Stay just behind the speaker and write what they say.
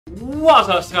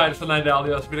Wassa strijders van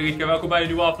Nijndalias. Ik ben Rieke en welkom bij een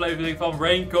nieuwe aflevering van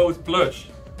Raincoat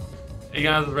Plus. Ik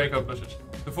denk dat het Raincoat Plus is.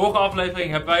 De vorige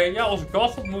aflevering hebben wij onze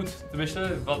cast ontmoet.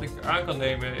 Tenminste, wat ik aan kan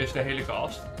nemen is de hele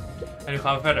cast. En nu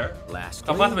gaan we verder. We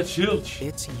gaan praten met Jullie.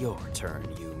 It's your turn,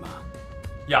 Yuma.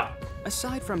 Ja.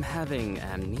 Aside from having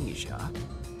amnesia,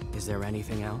 is there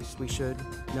anything else we should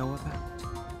know about?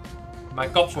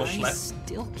 Mijn kapsel is I slecht.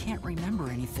 still can't remember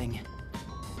anything.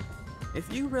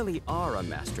 If you really are a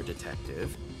master detective,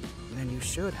 then you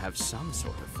should have some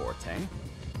sort of forte.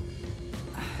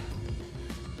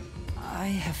 I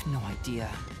have no idea.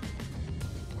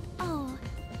 Oh,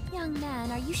 young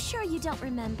man, are you sure you don't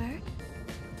remember?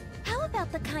 How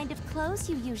about the kind of clothes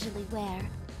you usually wear?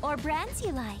 Or brands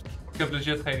you like? Ik heb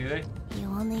legit geen idee.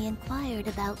 You only inquired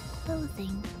about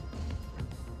clothing.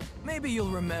 Maybe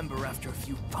you'll remember after a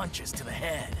few punches to the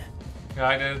head.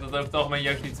 Ja, ik denk dat over het algemeen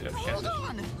jeugd niet efficiënt is.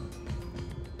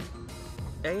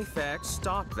 Aphex,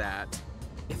 stop that.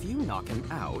 If you knock him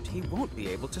out, he won't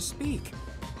be able to speak.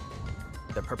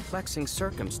 The perplexing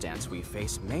circumstance we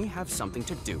face may have something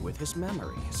to do with his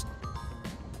memories.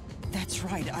 That's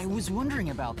right, I was wondering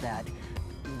about that.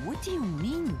 What do you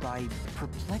mean by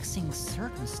perplexing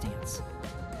circumstance?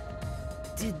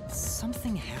 Did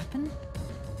something happen?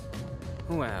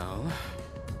 Well,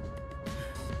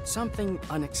 something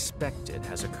unexpected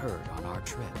has occurred on our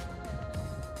trip.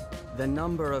 The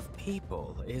number of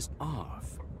people is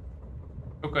off.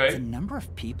 Oké. The number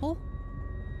of people?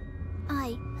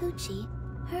 I, Hoochie,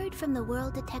 heard from the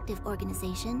World Detective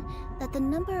Organization that the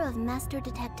number of master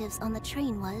detectives on the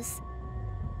train was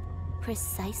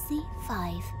precisely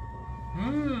 5.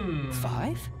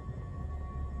 5?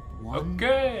 1,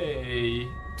 Oké.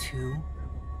 2,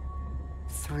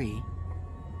 3,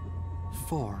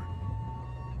 4,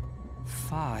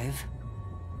 5,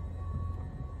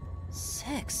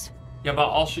 6. Ja, maar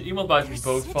als je iemand buiten die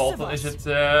boot valt, dan is het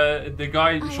de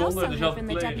guy I zonder also heard dezelfde from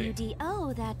the kleding.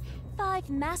 WDO that 5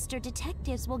 master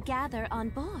detectives will gather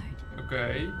on board.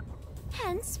 Oké.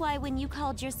 Hence why when you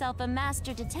called yourself a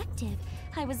master detective,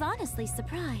 I was honestly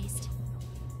surprised.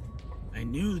 I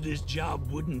knew this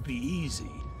job wouldn't be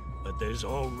easy, but there's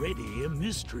already a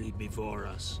mystery before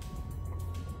us.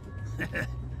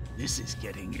 This is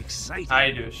getting exciting.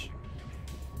 Hij dus.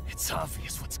 It's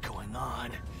obvious what's going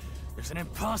on. There's an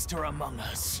imposter among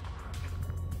us.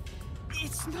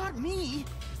 It's not me.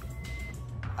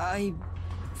 I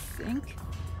think.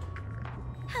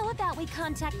 How about we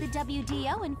contact the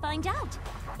WDO and find out?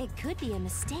 It could be a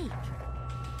mistake.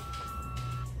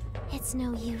 It's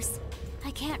no use.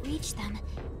 I can't reach them.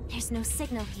 There's no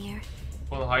signal here.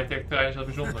 Voor een high-tech trein is dat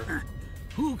bijzonder.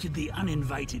 Who could the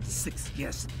uninvited sixth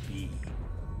guest be?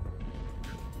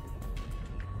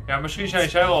 Ja, misschien zijn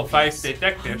zij wel 5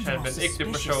 detectives en ben ik de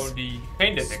persoon die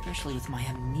geen detective is. Especially with my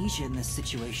amnesia in this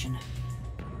situation.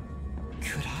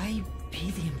 Could I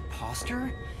be the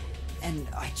imposter? And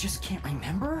I just can't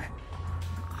remember?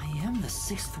 I am the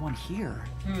 6th one here.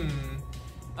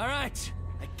 Alright,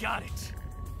 I got it.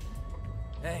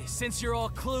 Hey, since you're all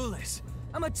clueless,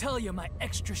 I'm gonna tell you my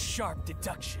extra sharp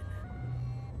deduction.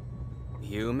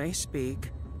 You may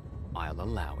speak. I'll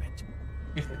allow it.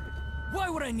 Why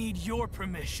would I need your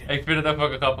permission? Ik vind het ook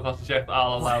wel grappig als hij zegt, I'll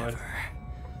allow it. Whatever.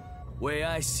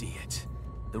 Way I see it,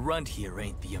 the runt here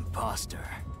ain't the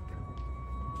imposter.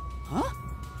 Huh?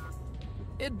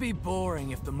 It'd be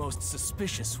boring if the most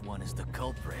suspicious one is the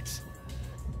culprit.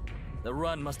 The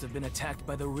run must have been attacked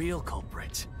by the real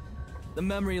culprit. The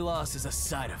memory loss is a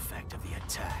side effect of the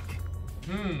attack.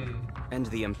 And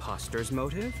the imposter's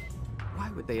motive? Why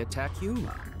would they attack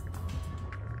Yuma?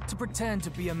 To pretend to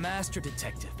be a master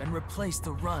detective and replace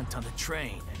the runt on the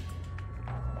train.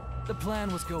 The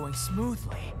plan was going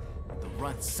smoothly, but the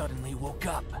runt suddenly woke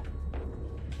up.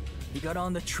 He got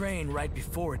on the train right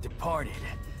before it departed,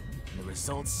 and the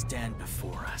results stand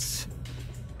before us.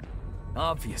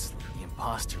 Obviously, the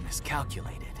imposter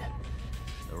miscalculated.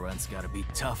 The runt's gotta be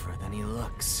tougher than he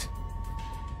looks.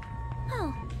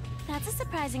 Oh, that's a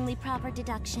surprisingly proper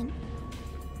deduction.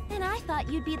 And I thought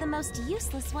you'd be the most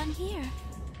useless one here.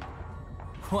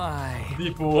 Why,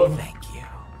 People. thank you.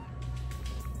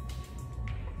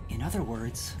 In other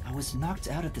words, I was knocked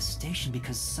out at the station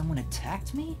because someone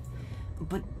attacked me?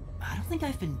 But I don't think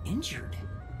I've been injured.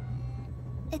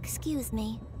 Excuse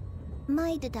me.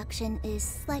 My deduction is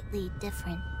slightly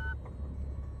different.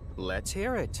 Let's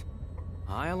hear it.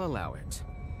 I'll allow it.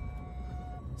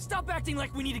 Stop acting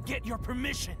like we need to get your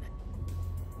permission.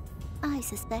 I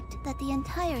suspect that the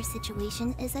entire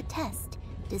situation is a test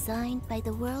designed by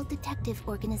the World Detective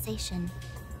Organization.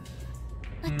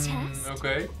 A test?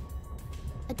 Oké.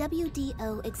 A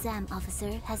WDO exam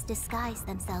officer has disguised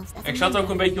themselves as Ik zat ook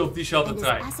een beetje op diezelfde and is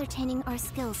trein. ascertaining our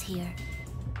skills here.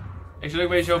 Ik zit ook een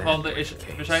beetje zo van,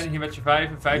 we zijn hier met z'n 5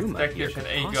 detectives en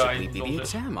 1 guy Possibly die be ons the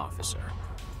is. exam officer.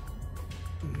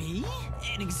 Me?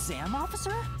 An exam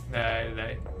officer?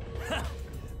 Nee.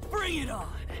 Bring it on!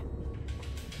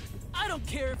 I don't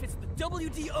care if it's the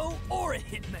WDO or a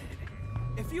hitman.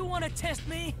 If you want to test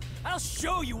me, I'll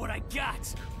show you what I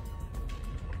got.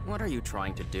 What are you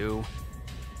trying to do?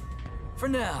 For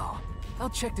now,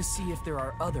 I'll check to see if there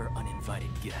are other uninvited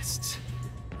guests.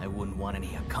 I wouldn't want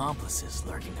any accomplices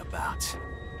lurking about.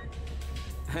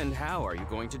 And how are you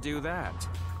going to do that?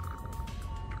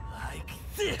 Like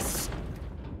this!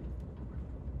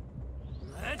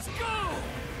 Let's go!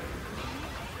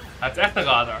 Hij heeft echt een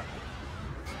radar.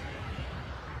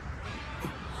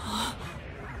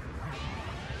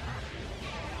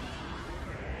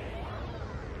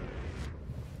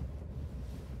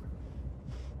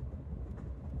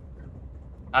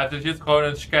 Er zit gewoon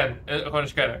een scanner.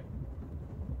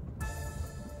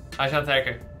 Hij is aan het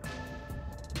hacken.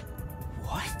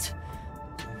 What?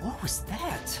 What was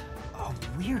that? A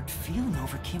weird feeling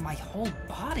overcame my whole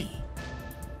body.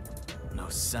 No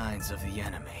signs of the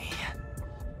enemy.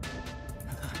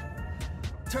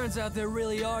 Turns out there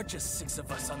really are just 6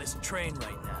 of us on this train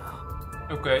right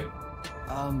now. Oké.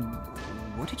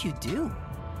 What did you do?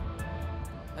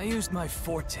 I used my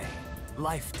forte,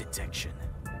 life detection.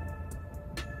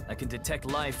 I can detect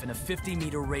life in a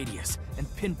 50-meter radius and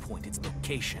pinpoint its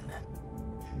location.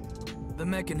 The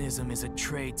mechanism is a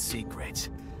trade secret,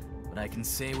 but I can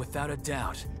say without a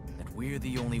doubt that we're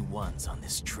the only ones on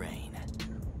this train.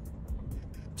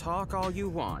 Talk all you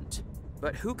want,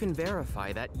 but who can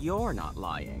verify that you're not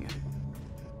lying?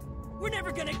 We're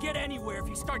never gonna get anywhere if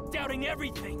you start doubting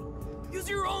everything. Use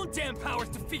your own damn powers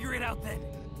to figure it out then.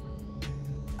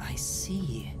 I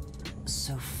see.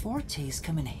 So fortes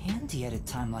come in handy at a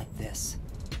time like this.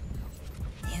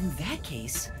 In that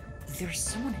case, there's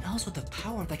someone else with the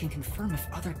power that can confirm if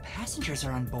other passengers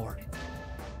are on board.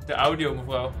 De audio,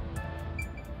 mevrouw.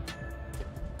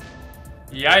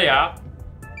 Ja.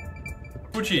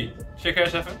 Poetsie, check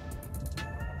eens even.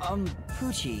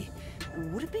 Poochie,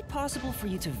 would it be possible for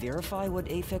you to verify what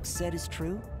Aphex said is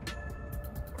true?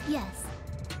 Yes,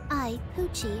 I,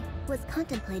 Poochie, was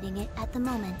contemplating it at the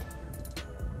moment.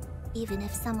 Even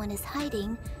if someone is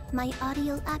hiding, my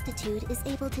audio aptitude is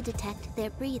able to detect their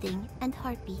breathing and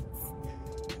heartbeats.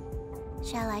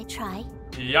 Shall I try?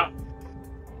 Ja.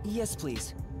 Yes,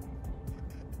 please.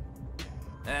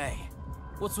 Hey,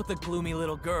 what's with the gloomy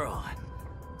little girl?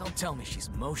 Don't tell me she's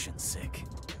motion sick.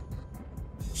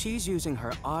 She's using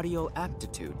her audio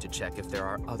aptitude to check if there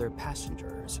are other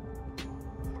passengers.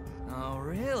 Oh,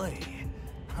 really?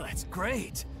 Well, that's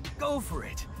great. Go for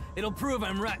it. It'll prove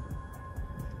I'm right.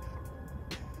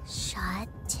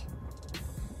 Shut.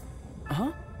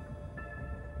 Huh?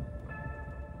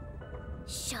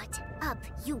 Shut up,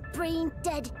 you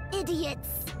brain-dead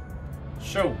idiots!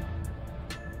 Zo.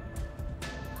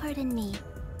 Pardon me.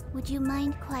 Would you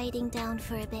mind quieting down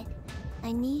for a bit?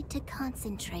 I need to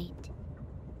concentrate.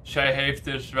 Zij heeft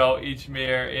dus wel iets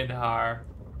meer in haar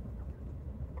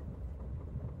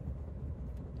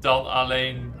dan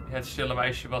alleen het stille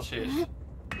meisje wat ze is.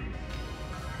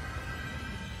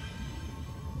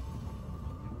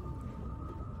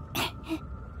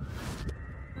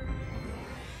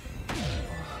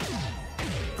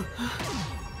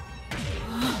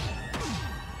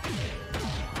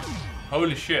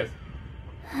 Holy shit.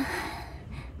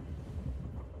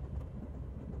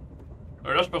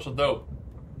 Oh, dat is best wel dope.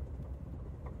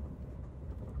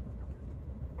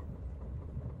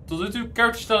 Tot nu toe,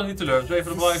 characters stellen niet teleur. Dat is een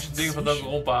van de belangrijkste dingen van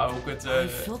Danganronpa. Ook het,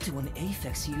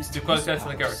 de kwaliteit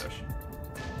van de characters.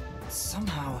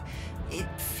 Somehow, it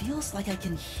feels like I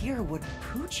can hear what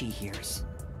Poochie hears.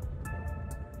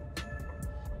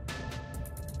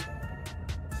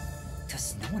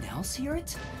 Does no one else hear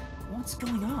it? What's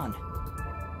going on?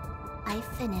 I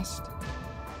finished.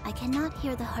 I cannot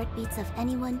hear the heartbeats of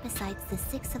anyone besides the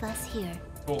 6 of us here.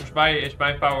 Volgens mij is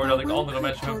mijn power dat ik andere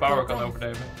mensen hun power kan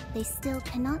overnemen. They still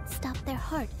cannot stop their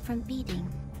heart from beating.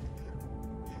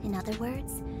 In other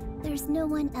words, there's no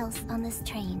one else on this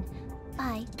train.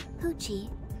 I, Poochie,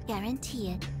 guarantee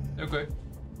it. Okay.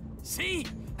 See?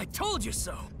 I told you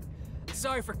so.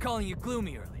 Sorry for calling you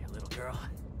gloomy earlier, little girl.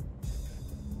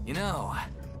 You know,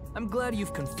 I'm glad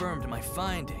you've confirmed my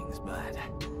findings, but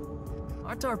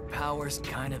aren't our powers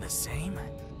kind of the same?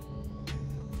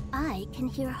 I can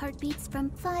hear heartbeats from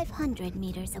 500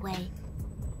 meters away.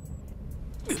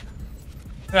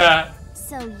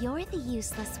 So you're the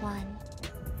useless one.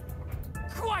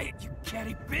 Quiet, you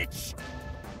catty bitch!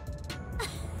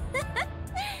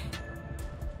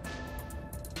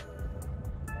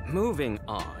 Moving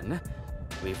on,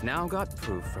 we've now got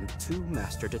proof from 2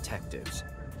 master detectives.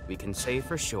 We can say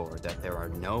for sure that there are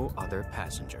no other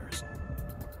passengers.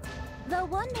 Though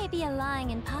one may be a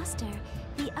lying imposter,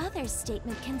 the other's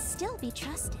statement can still be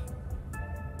trusted.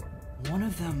 One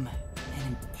of them,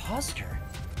 an imposter?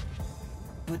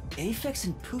 But Aphex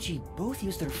and Poochie both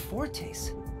use their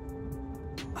fortes.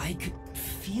 I could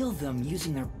feel them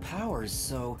using their powers,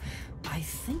 so I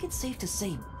think it's safe to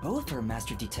say both are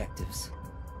master detectives.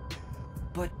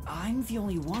 But I'm the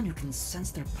only one who can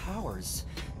sense their powers.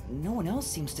 No one else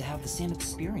seems to have the same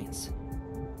experience.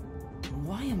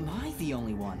 Why am I the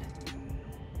only one?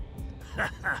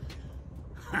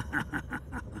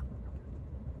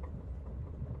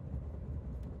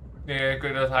 Nee, ik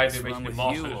weet dat hij een What's beetje wrong de with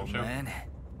you, master is old of zo. man?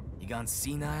 You gone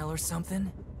senile or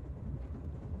something?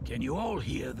 Can you all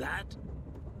hear that?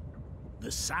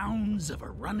 The sounds of a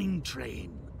running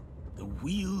train. The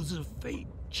wheels of fate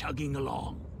chugging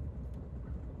along.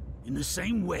 In the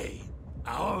same way,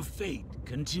 our fate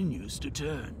continues to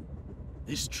turn.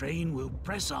 This train will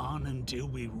press on until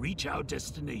we reach our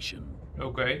destination.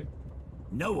 Oké.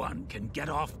 No one can get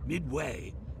off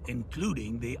midway,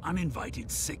 including the uninvited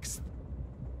 6th.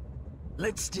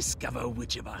 Let's discover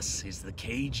which of us is the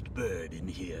caged bird in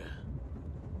here.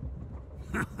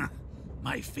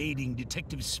 My fading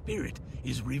detective spirit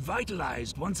is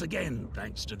revitalized once again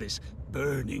thanks to this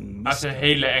burning Hij heeft een mystery.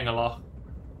 hele enge lach.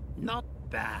 Not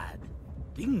bad.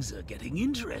 Things are getting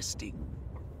interesting.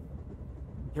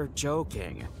 You're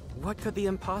joking. What could the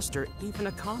imposter even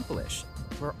accomplish?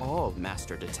 We're all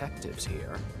master detectives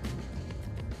here.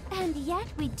 And yet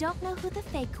we don't know who the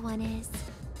fake one is.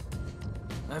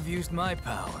 I've used my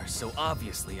power, so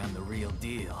obviously I'm the real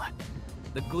deal.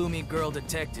 The gloomy girl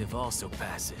detective also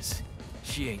passes.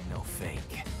 She ain't no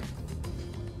fake.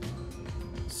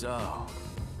 So,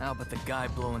 how about the guy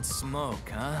blowing smoke,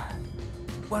 huh?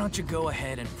 Why don't you go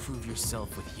ahead and prove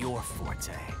yourself with your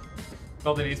forte? Ik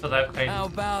wilde niet, want hij heeft How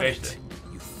geen about beesten. it,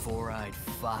 you four-eyed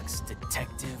fox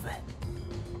detective?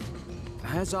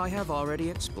 As I have already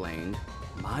explained,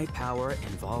 my power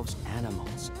involves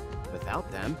animals.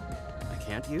 Without them, I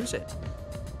can't use it.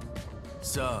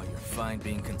 So, you're fine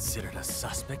being considered a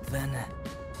suspect then?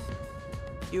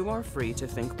 You are free to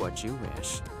think what you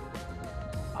wish.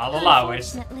 I'll allow it.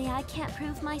 Unfortunately, I can't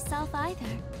prove myself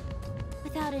either.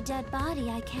 Without a dead body,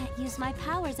 I can't use my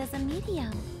powers as a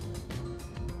medium.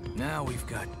 Now we've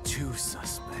got 2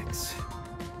 suspects.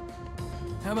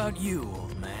 How about you,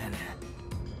 old man?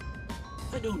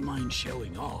 I don't mind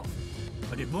showing off,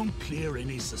 but it won't clear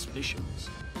any suspicions.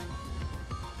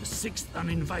 The 6th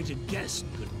uninvited guest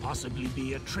could possibly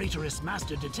be a traitorous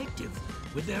master detective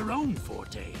with their own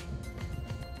forte.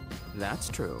 That's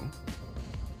true.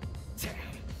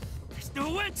 There's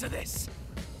no end to this!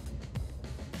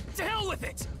 To hell with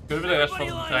it! Kunnen we de rest van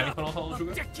de Everybody training line van ons up. I'll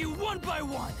onderzoeken? deck you one by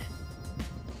one!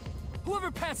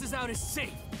 Whoever passes out is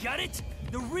safe, got it?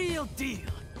 The real deal.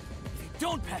 If you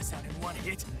don't pass out in one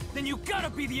hit, then you gotta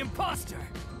be the imposter!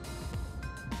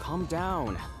 Calm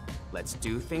down. Let's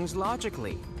do things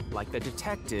logically, like the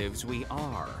detectives we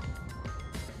are.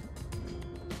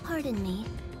 Pardon me.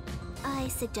 I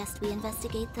suggest we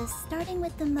investigate this, starting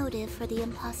with the motive for the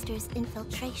imposter's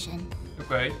infiltration.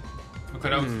 Oké. We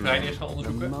kunnen ook de trein eerst gaan The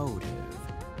onderzoeken. motive.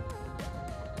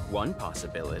 One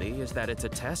possibility is that it's a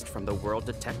test from the World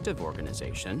Detective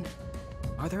Organization.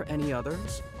 Are there any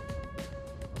others?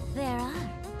 There are.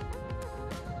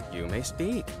 You may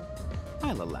speak.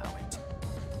 I'll allow it.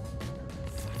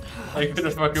 Ik vind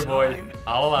het fucking mooi.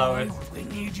 I'll allow it. We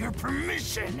need your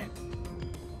permission.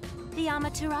 The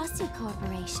Amaterasu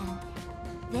Corporation.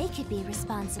 They could be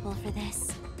responsible for this.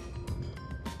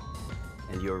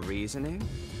 And your reasoning?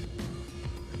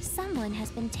 Someone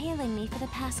has been tailing me for the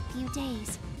past few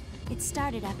days. It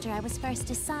started after I was first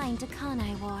assigned to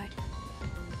Kanai Ward.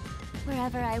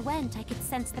 Wherever I went, I could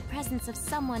sense the presence of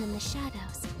someone in the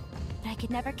shadows, but I could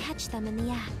never catch them in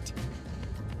the act.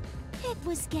 It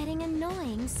was getting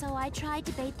annoying, so I tried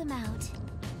to bait them out.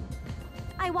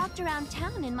 I walked around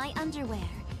town in my underwear,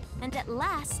 and at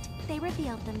last, they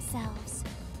revealed themselves.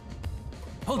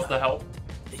 Hold What the on. hell?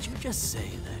 Did you just say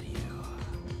that you...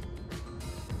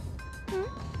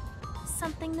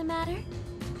 Something the matter?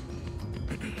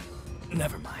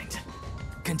 Never mind.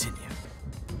 Continue.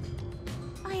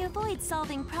 I avoid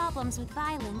solving problems with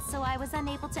violence, so I was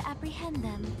unable to apprehend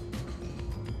them.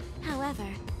 However,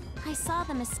 I saw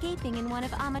them escaping in one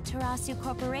of Amaterasu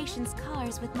Corporation's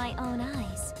cars with my own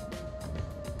eyes.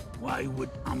 Why would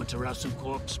Amaterasu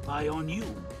Corp spy on you?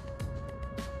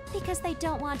 Because they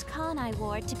don't want Kanai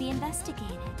Ward to be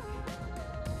investigated.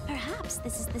 Perhaps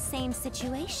this is the same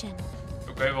situation.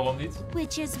 Oké. Oké, waarom niet?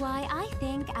 Which is why I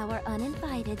think our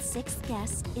uninvited sixth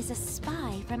guest is a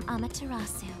spy from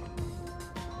Amaterasu.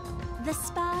 The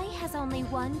spy has only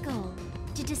one goal,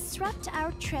 to disrupt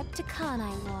our trip to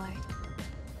Kanai Ward.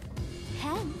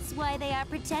 Hence why they are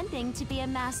pretending to be a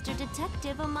master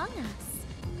detective among us.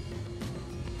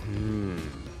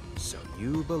 So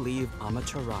you believe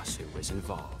Amaterasu is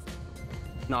involved.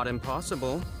 Not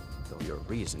impossible, though your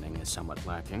reasoning is somewhat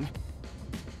lacking.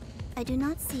 I do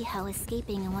not see how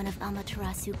escaping in one of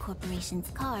Amaterasu Corporation's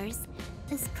cars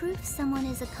is proof someone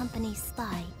is a company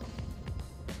spy.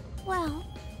 Well,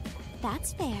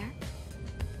 that's fair.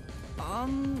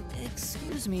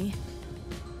 Excuse me.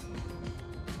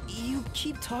 You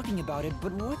keep talking about it,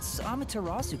 but what's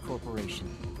Amaterasu Corporation?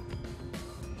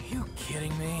 You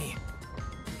kidding me?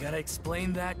 You gotta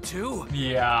explain that too?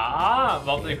 Ja,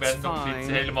 want ik ben nog niet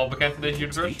helemaal bekend in deze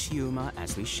universe. Teach Yuma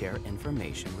as we share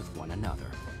information with one another.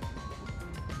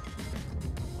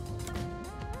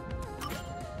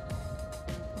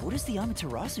 What is the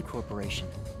Amaterasu Corporation?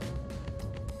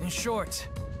 In short,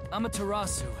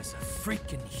 Amaterasu is a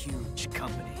freaking huge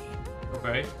company.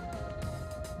 Oké.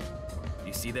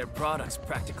 You see their products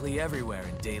practically everywhere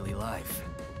in daily life.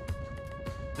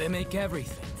 They make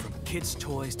everything from kids'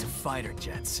 toys to fighter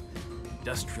jets,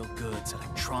 industrial goods,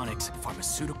 electronics,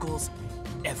 pharmaceuticals,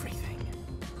 everything.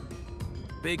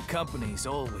 Big companies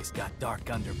always got dark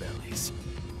underbellies.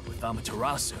 With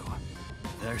Amaterasu,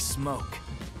 there's smoke.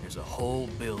 There's a whole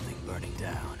building burning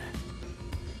down.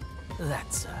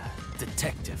 That's a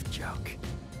detective joke.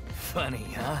 Funny,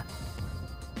 huh?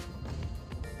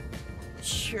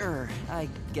 Sure, I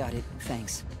got it.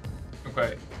 Thanks.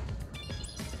 Oké.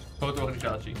 Grote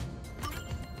organisatie.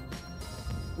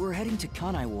 We're heading to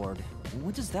Kanai Ward.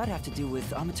 What does that have to do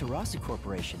with Amaterasu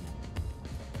Corporation?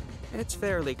 It's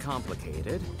fairly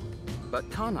complicated, but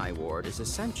Kanai Ward is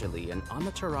essentially an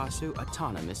Amaterasu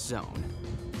autonomous zone.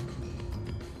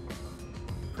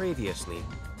 Previously,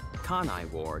 Kanai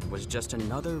Ward was just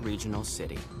another regional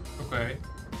city. Oké.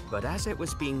 But as it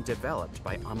was being developed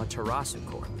by Amaterasu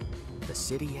Corp, the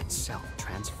city itself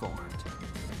transformed.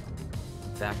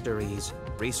 Factories,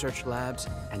 research labs,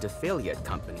 and affiliate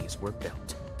companies were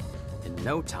built. In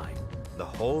no time, the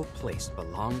whole place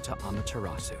belonged to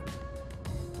Amaterasu.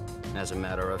 As a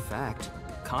matter of fact,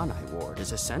 Kanai Ward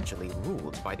is essentially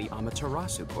ruled by the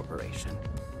Amaterasu Corporation.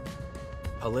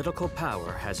 Political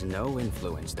power has no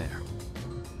influence there.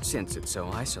 Since it's so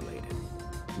isolated,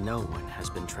 no one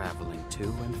has been traveling to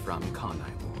and from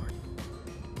Kanai Ward.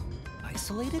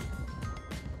 Isolated?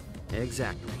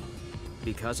 Exactly.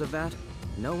 Because of that,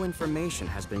 no information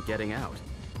has been getting out,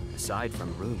 aside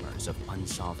from rumors of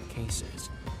unsolved cases.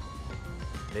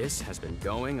 This has been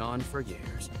going on for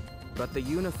years, but the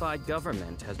unified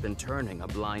government has been turning a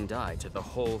blind eye to the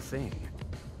whole thing.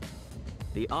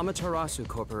 The Amaterasu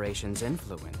Corporation's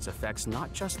influence affects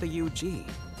not just the UG,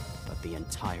 but the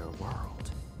entire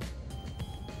world.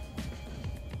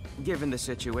 Given the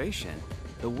situation,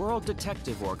 the World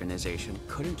Detective Organization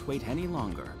couldn't wait any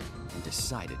longer and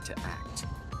decided to act.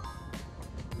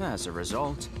 As a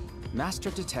result,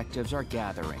 master detectives are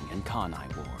gathering in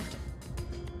Kanai Ward.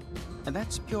 And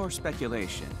that's pure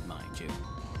speculation, mind you.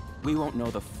 We won't know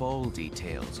the full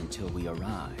details until we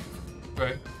arrive.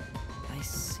 Oké. I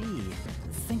see.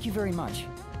 Thank you very much.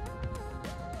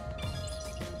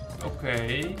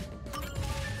 Oké.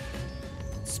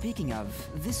 Speaking of,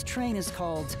 this train is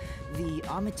called the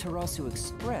Amaterasu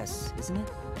Express, isn't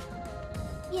it?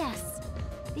 Yes.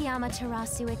 The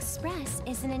Amaterasu Express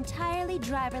is an entirely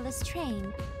driverless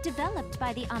train developed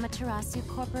by the Amaterasu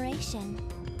Corporation.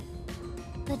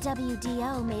 The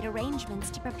WDO made arrangements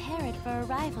to prepare it for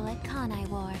arrival at Kanai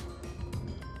Ward.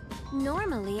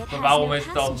 Normally it has no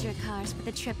passenger cars for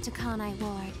the trip to Kanai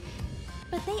Ward,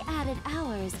 but they added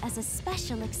ours as a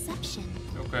special exception.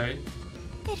 Oké.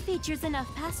 It features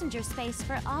enough passenger space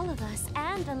for all of us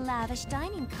and a lavish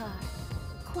dining car.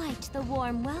 Quite the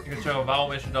warm Ik welcome. weet zo,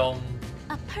 waarom is er dan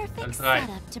A perfect een trein?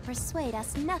 setup to persuade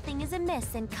us nothing is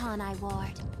amiss in Kanai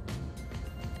Ward.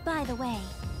 By the way,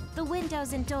 the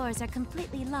windows and doors are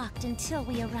completely locked until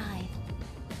we arrive.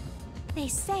 They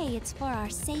say it's for our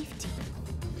safety,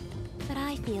 but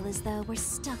I feel as though we're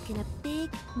stuck in a big,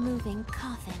 moving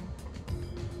coffin.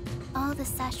 All the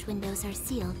sash windows are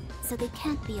sealed, so they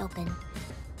can't be opened.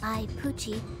 I,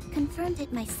 Poochie, confirmed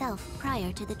it myself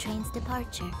prior to the train's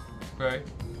departure. Oké.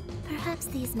 Perhaps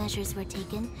these measures were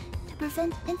taken to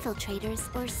prevent infiltrators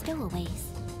or stowaways.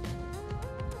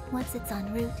 Once it's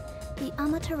en route, the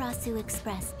Amaterasu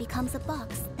Express becomes a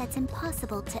box that's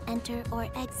impossible to enter or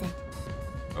exit.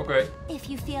 Oké. If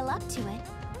you feel up to it,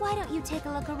 why don't you take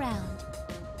a look around?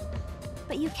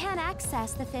 But you can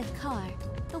access the fifth car.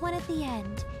 The one at the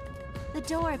end. The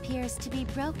door appears to be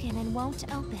broken and won't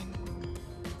open.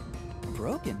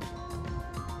 Broken?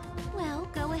 Well,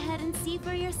 go ahead and see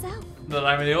for yourself. Dat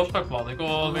lijkt me een heel strak plan. Ik wil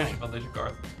wel meer zien van deze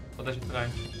kaart. Van deze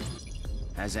trein.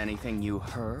 Has anything you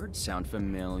heard sound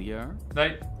familiar?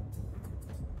 Nee.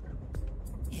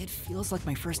 It feels like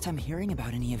my first time hearing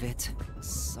about any of it.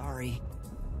 Sorry.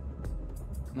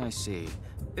 I see.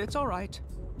 It's all right.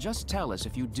 Just tell us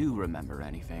if you do remember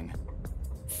anything.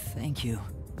 Thank you.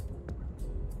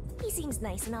 He seems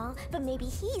nice and all, but maybe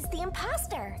he's the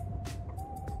imposter.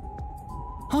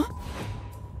 Huh?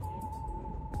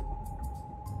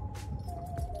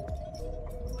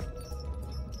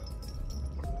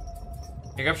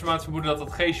 Ik heb zo maar het vermoeden dat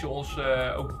dat geestje ons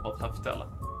ook nog wat gaat vertellen.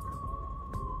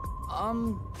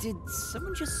 Did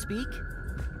someone just speak?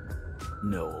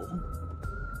 No.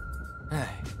 Hey,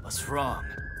 what's wrong?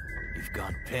 You've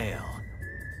gone pale.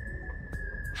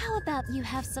 How about you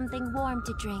have something warm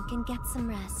to drink and get some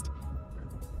rest?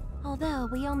 Although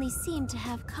we only seem to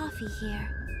have coffee here.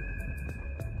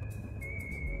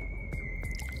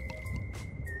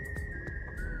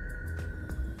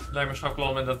 Lijkt me strak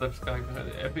plan om dat even te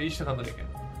kijken. Even iets te gaan drinken.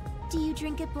 Do you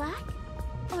drink it black?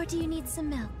 Or do you need some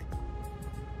milk?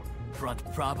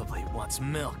 Front probably wants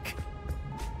milk.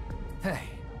 Hey,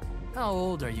 how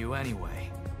old are you anyway?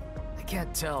 I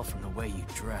can't tell from the way you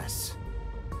dress.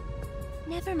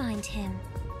 Never mind him.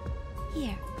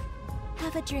 Here,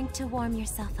 have a drink to warm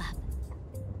yourself up.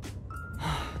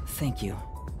 Thank you.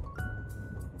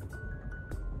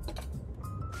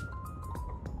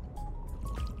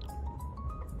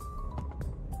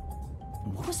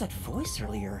 What was that voice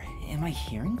earlier? Am I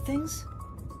hearing things?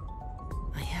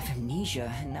 I have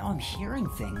amnesia, and now I'm hearing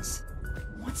things.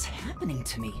 What's happening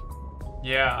to me?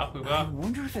 Ja, goed I vraag.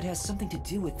 wonder if it has something to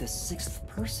do with the sixth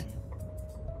person.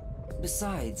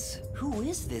 Besides, who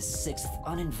is this sixth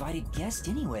uninvited guest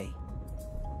anyway?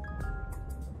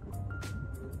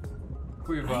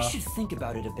 Goeie I vraag. should think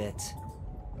about it a bit.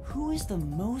 Who is the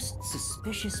most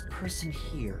suspicious person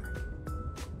here?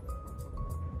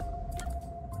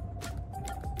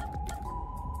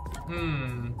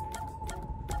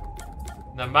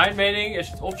 Naar mijn mening is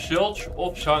het of Zulch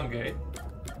of Zange.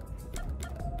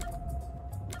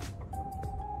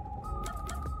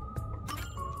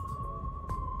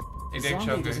 Ik denk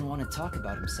Zange doesn't Zange. want to talk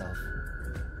about himself.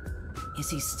 Is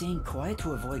he staying quiet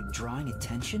to avoid drawing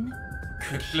attention?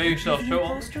 De kleding Be zelf the zo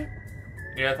anders. imposter?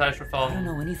 Ja, het hij is soort I don't van...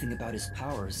 know anything about his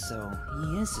powers, so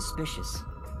he is suspicious.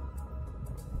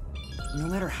 No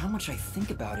matter how much I think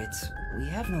about it, we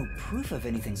have no proof of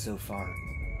anything so far.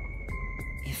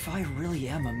 If I really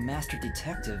am a master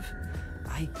detective,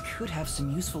 I could have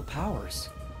some useful powers.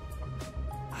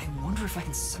 I wonder if I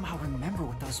can somehow remember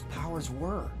what those powers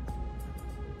were.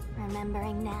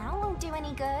 Remembering now won't do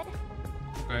any good.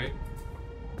 Oké.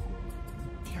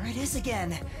 There it is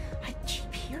again. I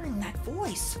keep hearing that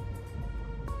voice.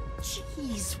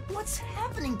 Jeez, what's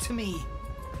happening to me?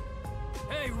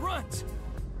 Hey, Runt!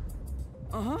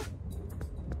 Uh-huh.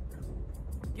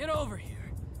 Get over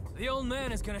here. The old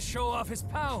man is gonna show off his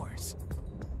powers.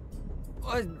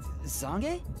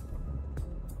 Zange?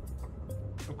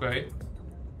 Oké.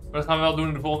 Maar dat gaan we wel doen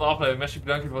in de volgende aflevering. Merci,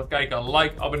 bedankt voor het kijken.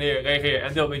 Like, abonneer, reageer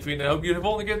en deel met je vrienden. En hoop jullie de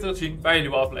volgende keer terug te zien bij een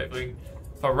nieuwe aflevering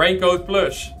van Raincoat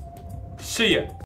Plus. Zie je!